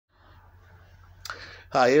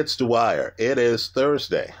Hi, it's Dwyer. It is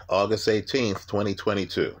Thursday, August 18th,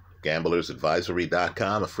 2022.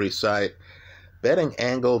 GamblersAdvisory.com, a free site.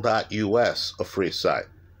 BettingAngle.us, a free site.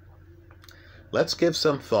 Let's give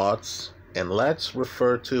some thoughts and let's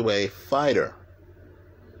refer to a fighter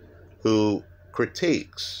who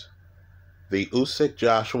critiques the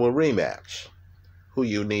Usyk-Joshua rematch, who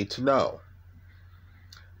you need to know.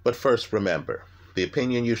 But first, remember, the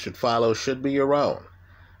opinion you should follow should be your own.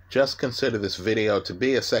 Just consider this video to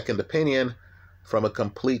be a second opinion from a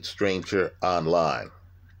complete stranger online.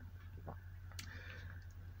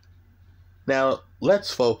 Now,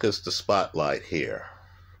 let's focus the spotlight here,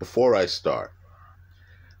 before I start,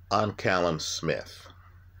 on Callum Smith.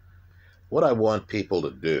 What I want people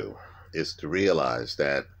to do is to realize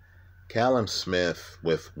that Callum Smith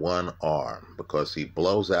with one arm, because he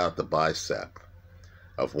blows out the bicep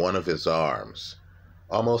of one of his arms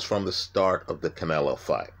almost from the start of the Canelo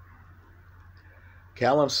fight.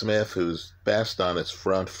 Callum Smith, who's best on his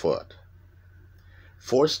front foot,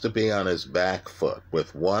 forced to be on his back foot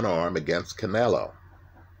with one arm against Canelo,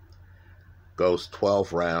 goes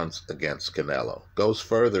 12 rounds against Canelo, goes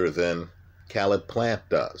further than Caleb Plant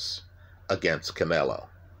does against Canelo.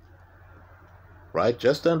 Right?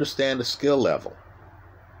 Just understand the skill level.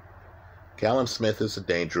 Callum Smith is a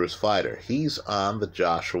dangerous fighter. He's on the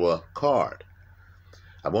Joshua card.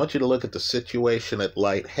 I want you to look at the situation at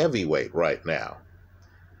light heavyweight right now.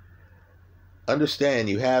 Understand,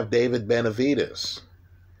 you have David Benavidez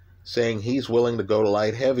saying he's willing to go to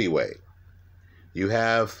light heavyweight. You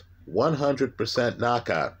have 100%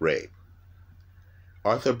 knockout rate.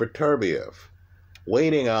 Arthur Beterbiev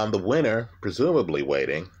waiting on the winner, presumably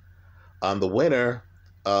waiting, on the winner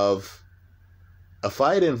of a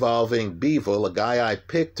fight involving Bivol, a guy I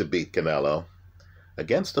picked to beat Canelo,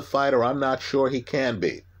 against a fighter I'm not sure he can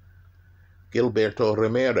beat, Gilberto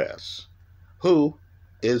Ramirez, who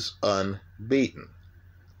is unbeaten,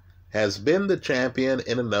 has been the champion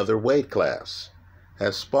in another weight class,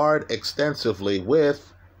 has sparred extensively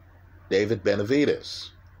with David Benavidez.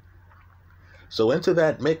 So into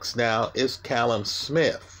that mix now is Callum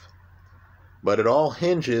Smith, but it all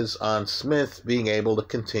hinges on Smith being able to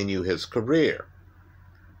continue his career.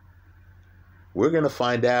 We're going to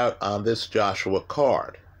find out on this Joshua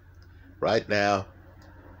card. Right now,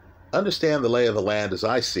 understand the lay of the land as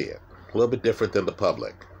I see it. A little bit different than the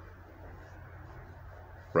public.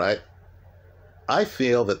 Right? I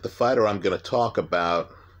feel that the fighter I'm going to talk about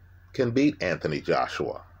can beat Anthony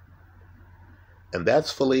Joshua. And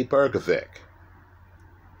that's Filip Hrgović.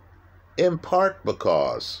 In part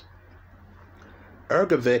because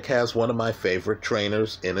Hrgović has one of my favorite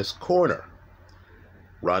trainers in his corner,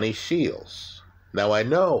 Ronnie Shields. Now, I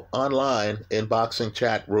know online, in boxing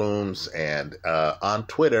chat rooms and on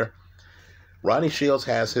Twitter, Ronnie Shields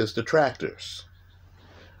has his detractors.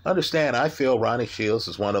 Understand, I feel Ronnie Shields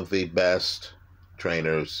is one of the best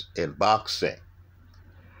trainers in boxing.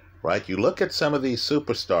 Right? You look at some of these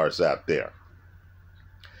superstars out there,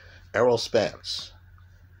 Errol Spence,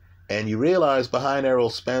 and you realize behind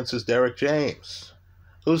Errol Spence is Derek James,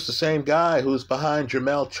 who's the same guy who's behind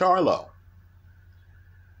Jermell Charlo.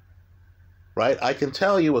 Right? I can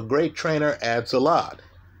tell you a great trainer adds a lot.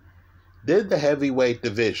 Did the heavyweight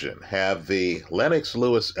division have the Lennox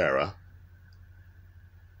Lewis era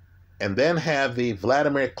and then have the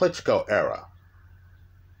Vladimir Klitschko era?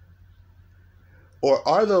 Or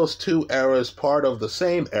are those two eras part of the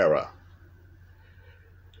same era?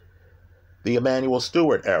 The Emanuel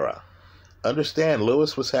Stewart era. Understand,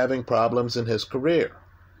 Lewis was having problems in his career.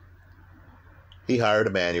 He hired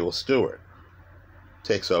Emanuel Stewart.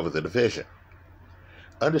 Takes over the division.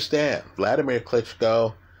 Understand, Vladimir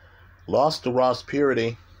Klitschko lost to Ross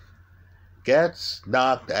Purity, gets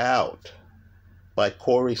knocked out by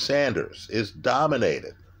Corey Sanders, is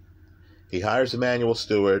dominated. He hires Emanuel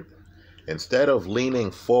Stewart. Instead of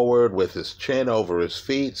leaning forward with his chin over his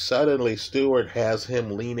feet, suddenly Stewart has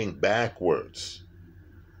him leaning backwards,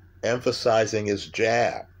 emphasizing his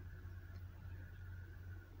jab.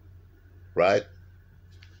 Right?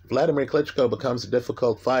 Vladimir Klitschko becomes a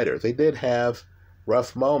difficult fighter. They did have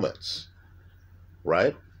rough moments.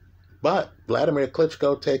 Right? But Vladimir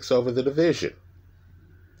Klitschko takes over the division.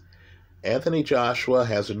 Anthony Joshua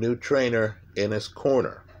has a new trainer in his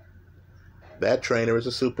corner. That trainer is a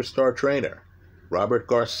superstar trainer, Robert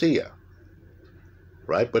Garcia.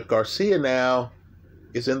 Right? But Garcia now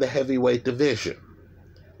is in the heavyweight division,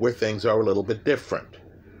 where things are a little bit different.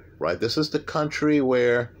 Right? This is the country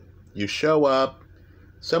where you show up,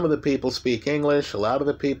 some of the people speak English, a lot of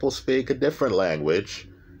the people speak a different language,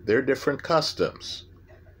 there are different customs.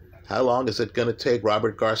 How long is it going to take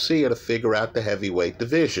Robert Garcia to figure out the heavyweight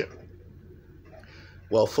division?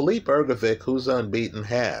 Well, Filip Hrgović, who's unbeaten,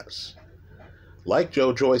 has. Like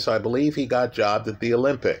Joe Joyce, I believe he got jobbed at the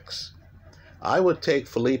Olympics. I would take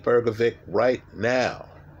Filip Hrgović right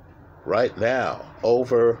now,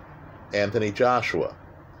 over Anthony Joshua.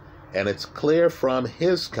 And it's clear from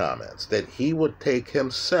his comments that he would take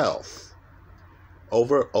himself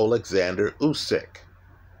over Alexander Usyk.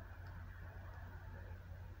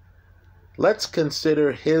 Let's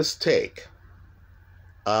consider his take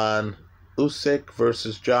on Usyk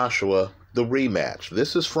versus Joshua, the rematch.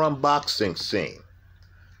 This is from Boxing Scene,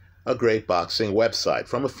 a great boxing website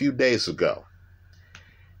from a few days ago.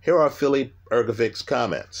 Here are Filip Hrgovic's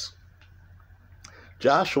comments.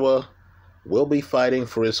 Joshua will be fighting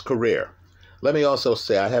for his career. Let me also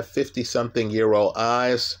say I have 50-something-year-old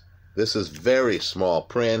eyes. This is very small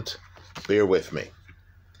print. Bear with me.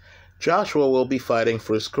 Joshua will be fighting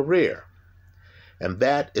for his career, and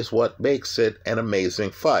that is what makes it an amazing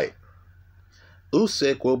fight.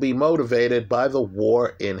 Usyk will be motivated by the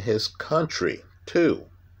war in his country, too.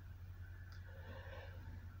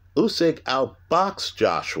 Usyk outboxed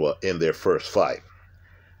Joshua in their first fight,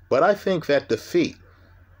 but I think that defeat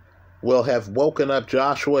will have woken up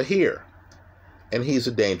Joshua here, and he's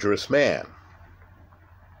a dangerous man.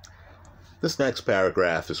 This next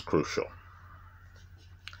paragraph is crucial.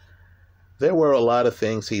 There were a lot of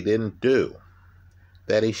things he didn't do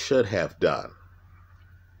that he should have done.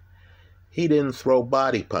 He didn't throw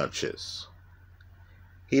body punches.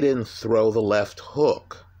 He didn't throw the left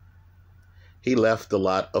hook. He left a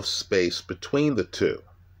lot of space between the two.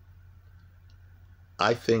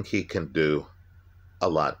 I think he can do a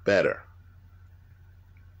lot better.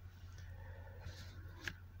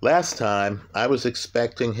 Last time, I was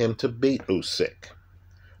expecting him to beat Usyk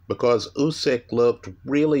because Usyk looked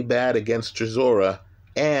really bad against Chisora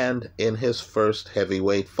and in his first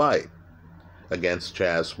heavyweight fight against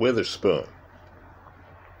Chaz Witherspoon.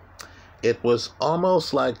 It was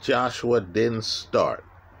almost like Joshua didn't start.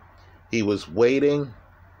 He was waiting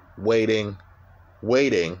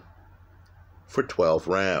for 12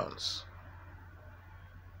 rounds.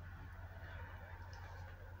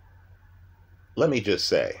 Let me just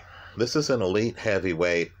say, this is an elite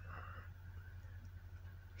heavyweight.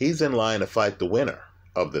 He's in line to fight the winner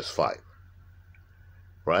of this fight,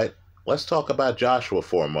 right? Let's talk about Joshua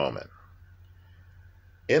for a moment.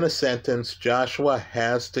 In a sentence, Joshua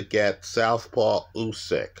has to get Southpaw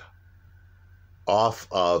Usyk off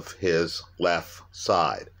of his left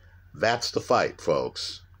side. That's the fight,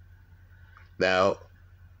 folks. Now,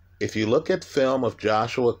 if you look at film of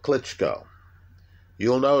Joshua Klitschko,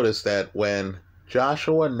 you'll notice that when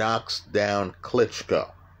Joshua knocks down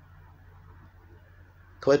Klitschko,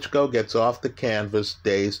 Klitschko gets off the canvas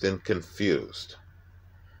dazed and confused.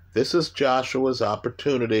 This is Joshua's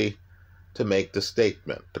opportunity to make the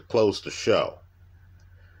statement, to close the show,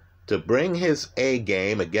 to bring his A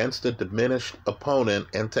game against a diminished opponent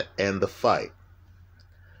and to end the fight.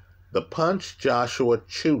 The punch Joshua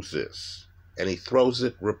chooses, and he throws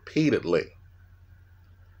it repeatedly,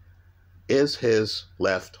 is his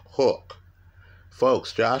left hook.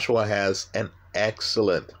 Folks, Joshua has an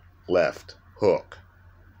excellent left hook.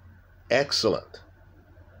 Excellent.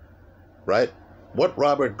 Right? What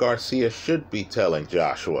Robert Garcia should be telling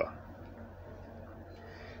Joshua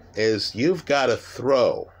is you've got to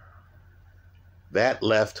throw that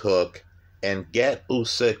left hook and get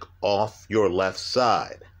Usyk off your left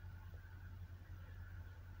side.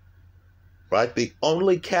 Right? The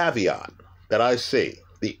only caveat that I see,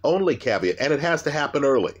 and it has to happen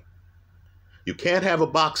early. You can't have a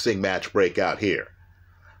boxing match break out here.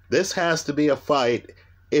 This has to be a fight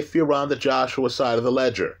if you're on the Joshua side of the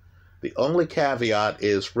ledger. The only caveat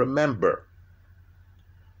is, remember,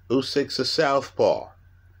 Usyk's a southpaw,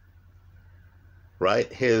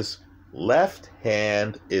 right? His left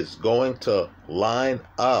hand is going to line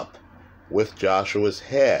up with Joshua's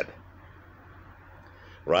head,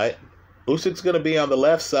 right? Usyk's going to be on the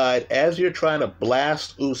left side. As you're trying to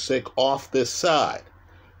blast Usyk off this side,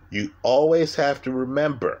 you always have to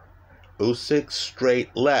remember Usyk's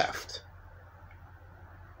straight left,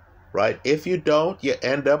 right? If you don't, you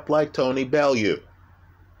end up like Tony Bellew.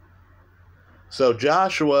 So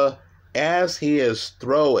Joshua, as he is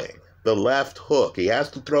throwing the left hook, he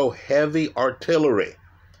has to throw heavy artillery,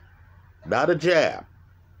 not a jab,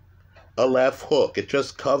 a left hook. It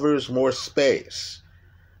just covers more space,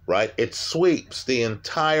 right? It sweeps the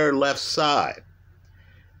entire left side.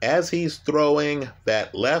 As he's throwing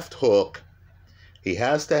that left hook, he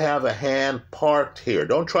has to have a hand parked here.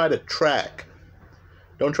 Don't try to track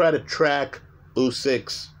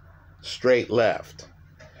Usyk's straight left.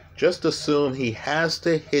 Just assume he has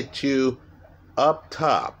to hit you up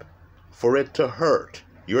top for it to hurt.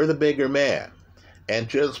 You're the bigger man. And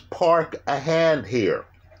just park a hand here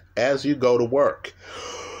as you go to work.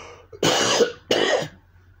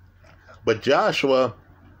 But Joshua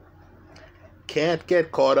can't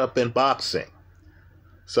get caught up in boxing.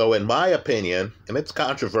 So in my opinion, and it's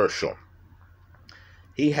controversial,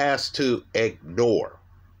 he has to ignore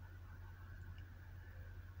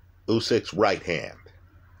Usyk's right hand.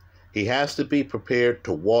 He has to be prepared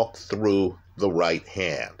to walk through the right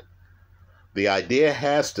hand. The idea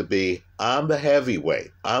has to be, I'm the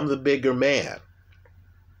heavyweight, I'm the bigger man.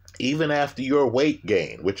 Even after your weight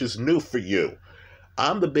gain, which is new for you,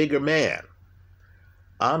 I'm the bigger man.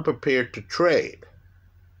 I'm prepared to trade.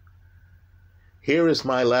 Here is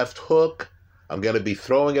my left hook. I'm going to be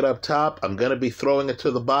throwing it up top. I'm going to be throwing it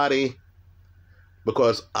to the body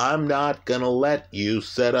because I'm not going to let you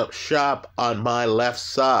set up shop on my left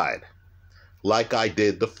side like I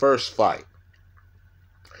did the first fight.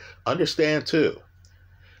 Understand too,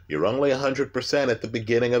 you're only 100% at the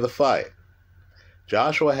beginning of the fight.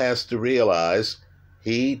 Joshua has to realize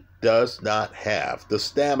he does not have the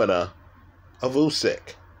stamina of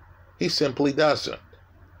Usyk. He simply doesn't.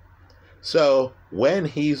 So when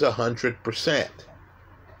he's 100%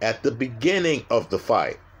 at the beginning of the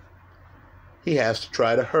fight, he has to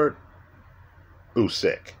try to hurt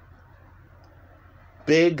Usyk.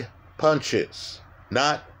 Big punches,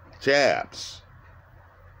 not jabs.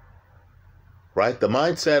 Right? The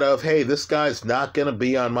mindset of, hey, this guy's not going to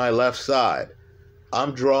be on my left side.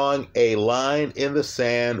 I'm drawing a line in the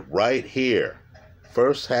sand right here.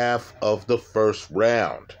 First half of the first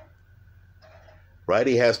round. Right?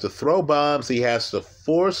 He has to throw bombs. He has to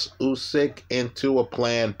force Usyk into a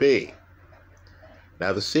plan B.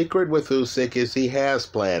 Now, the secret with Usyk is he has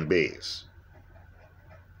plan Bs.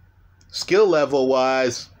 Skill level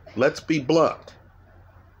wise, let's be blunt.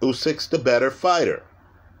 Usyk's the better fighter.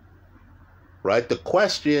 Right? The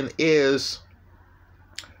question is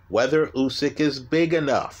whether Usyk is big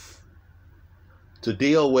enough to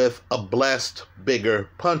deal with a blessed bigger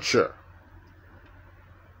puncher.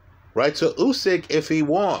 Right? So Usyk, if he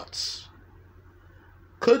wants,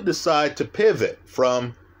 could decide to pivot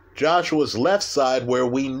from Joshua's left side, where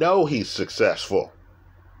we know he's successful,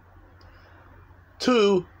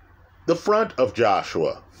 to the front of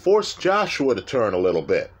Joshua. Force Joshua to turn a little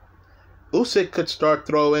bit. Usyk could start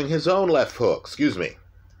throwing his own left hook. Usyk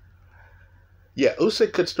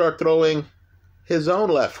could start throwing his own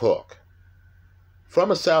left hook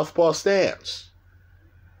from a southpaw stance.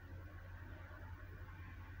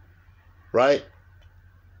 Right?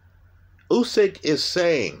 Usyk is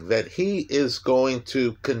saying that he is going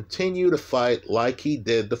to continue to fight like he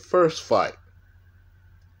did the first fight.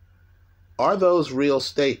 Are those real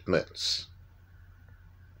statements?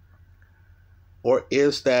 Or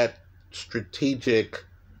is that strategic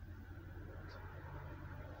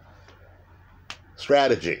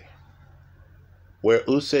strategy where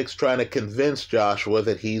Usyk's trying to convince Joshua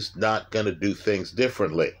that he's not going to do things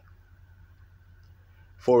differently?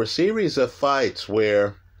 For a series of fights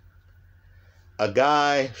where a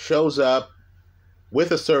guy shows up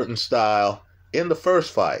with a certain style in the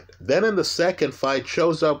first fight, then in the second fight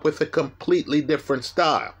shows up with a completely different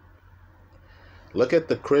style. Look at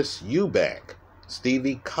the Chris Eubank,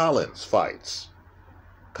 Stevie Collins fights.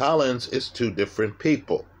 Collins is two different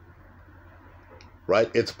people. Right?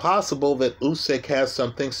 It's possible that Usyk has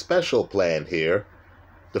something special planned here.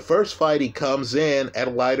 The first fight he comes in at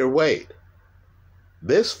a lighter weight.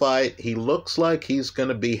 This fight, he looks like he's going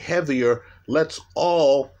to be heavier. Let's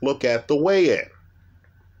all look at the weigh-in.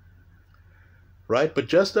 Right? But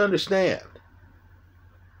just understand,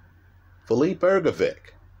 Filip Hrgović,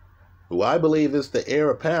 who I believe is the heir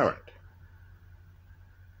apparent,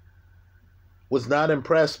 was not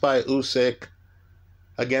impressed by Usyk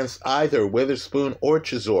against either Witherspoon or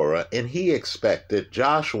Chisora, and he expected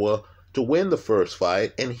Joshua to win the first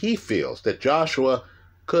fight, and he feels that Joshua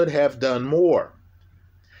could have done more.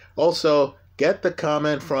 Also, get the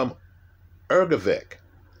comment from Hrgović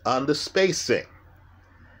on the spacing.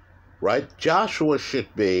 Right? Joshua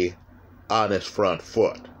should be on his front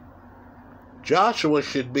foot. Joshua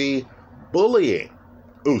should be bullying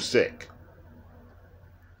Usyk.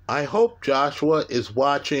 I hope Joshua is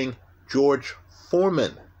watching George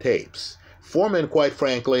Foreman tapes. Foreman, quite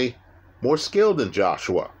frankly, more skilled than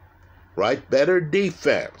Joshua. Right? Better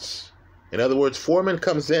defense. In other words, Foreman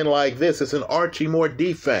comes in like this. It's an Archie Moore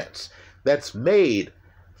defense that's made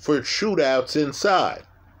for shootouts inside.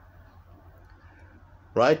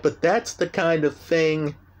 Right? But that's the kind of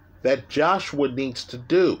thing that Joshua needs to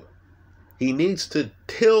do. He needs to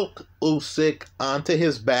tilt Usyk onto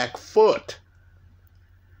his back foot.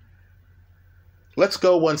 Let's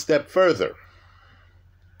go one step further.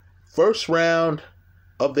 First round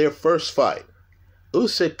of their first fight,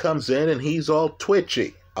 Usyk comes in and he's all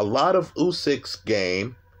twitchy. A lot of Usyk's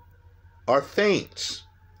game are feints.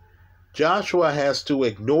 Joshua has to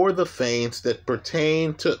ignore the feints that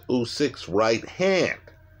pertain to Usyk's right hand.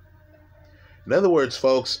 In other words,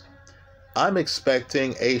 folks, I'm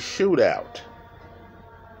expecting a shootout.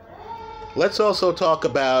 Let's also talk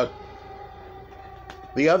about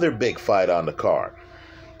the other big fight on the card,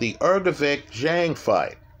 the Hrgovic-Zhang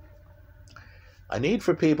fight. I need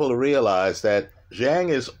for people to realize that Zhang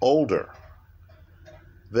is older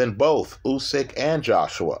than both Usyk and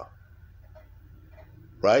Joshua,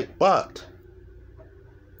 right? But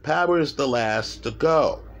power is the last to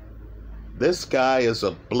go. This guy is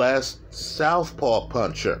a blessed southpaw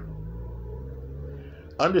puncher.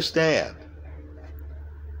 Understand,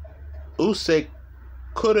 Usyk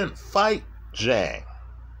couldn't fight Zhang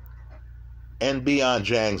and be on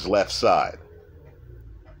Zhang's left side.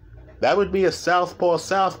 That would be a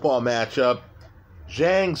southpaw-southpaw matchup.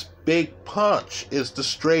 Zhang's big punch is the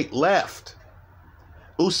straight left.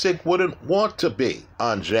 Usyk wouldn't want to be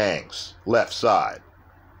on Zhang's left side.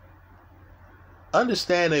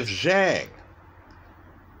 Understand, if Zhang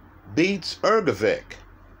beats Hrgovic,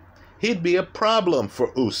 he'd be a problem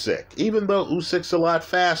for Usyk, even though Usyk's a lot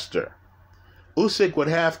faster. Usyk would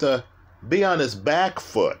have to be on his back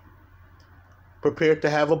foot, prepared to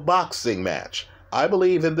have a boxing match. I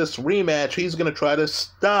believe in this rematch, he's going to try to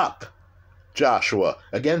stop Joshua.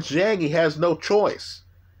 Against Zhang, he has no choice.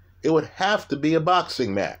 It would have to be a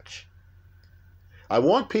boxing match. I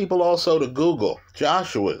want people also to Google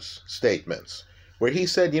Joshua's statements, where he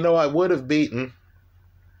said, I would have beaten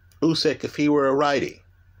Usyk if he were a righty,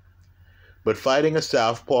 but fighting a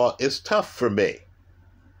southpaw is tough for me.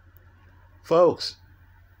 Folks,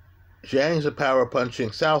 Zhang's a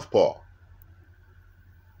power-punching southpaw.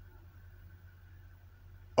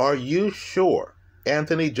 Are you sure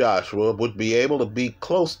Anthony Joshua would be able to be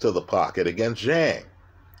close to the pocket against Zhang?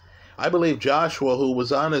 I believe Joshua, who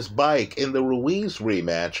was on his bike in the Ruiz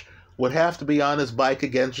rematch, would have to be on his bike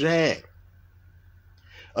against Zhang.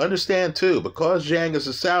 Understand, too, because Zhang is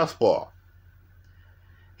a southpaw,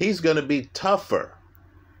 he's going to be tougher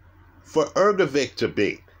for Hrgovic to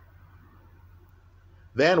beat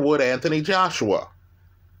than would Anthony Joshua.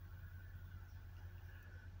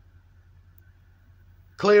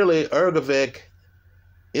 Clearly, Hrgovic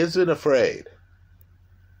isn't afraid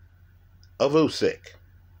of Usyk.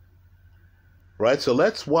 Right? So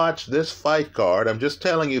let's watch this fight card. I'm just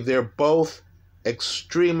telling you, they're both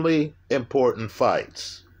extremely important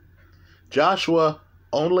fights. Joshua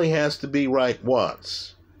only has to be right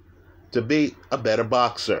once to beat a better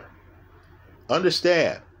boxer.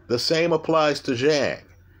 Understand, the same applies to Zhang.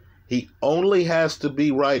 He only has to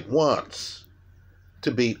be right once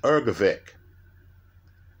to beat Hrgovic.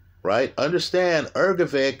 Right? Understand,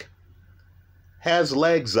 Hrgovic has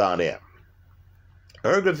legs on him.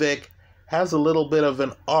 Hrgovic has a little bit of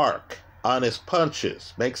an arc on his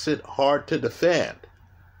punches, makes it hard to defend.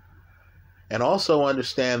 And also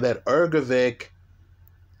understand that Hrgovic,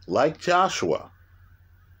 like Joshua,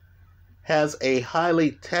 has a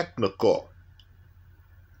highly technical,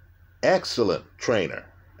 excellent trainer,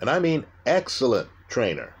 and I mean excellent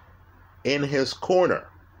trainer, in his corner.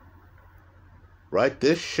 Right?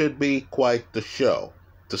 This should be quite the show.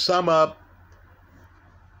 To sum up,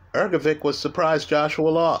 Hrgovic was surprised Joshua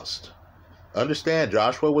lost. Understand,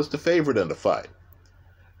 Joshua was the favorite in the fight.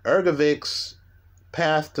 Hrgovic's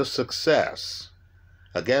path to success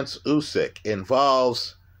against Usyk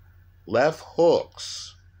involves left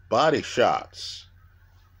hooks, body shots,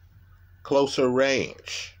 closer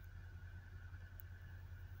range.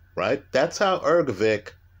 Right? That's how Hrgovic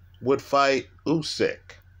would fight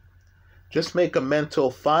Usyk. Just make a mental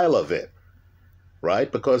file of it, right?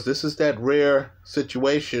 Because this is that rare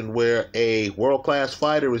situation where a world-class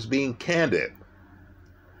fighter is being candid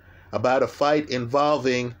about a fight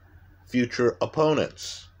involving future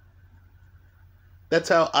opponents. That's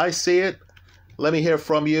how I see it. Let me hear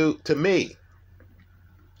from you. To me,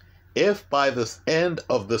 if by the end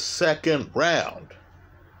of the second round,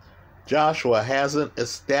 Joshua hasn't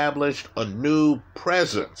established a new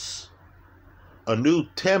presence, a new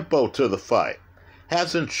tempo to the fight,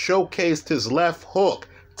 hasn't showcased his left hook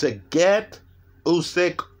to get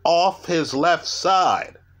Usyk off his left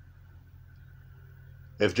side.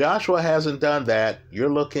 If Joshua hasn't done that,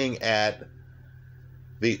 you're looking at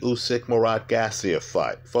the Usyk-Murat Gassiev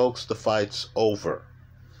fight. Folks, the fight's over.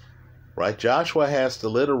 Right? Joshua has to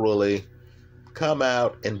literally come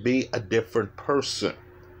out and be a different person.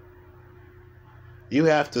 You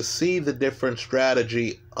have to see the different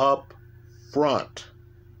strategy up front.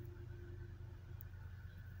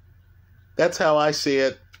 That's how I see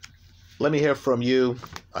it. Let me hear from you.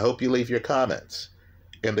 I hope you leave your comments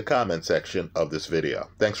in the comment section of this video.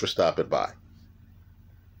 Thanks for stopping by.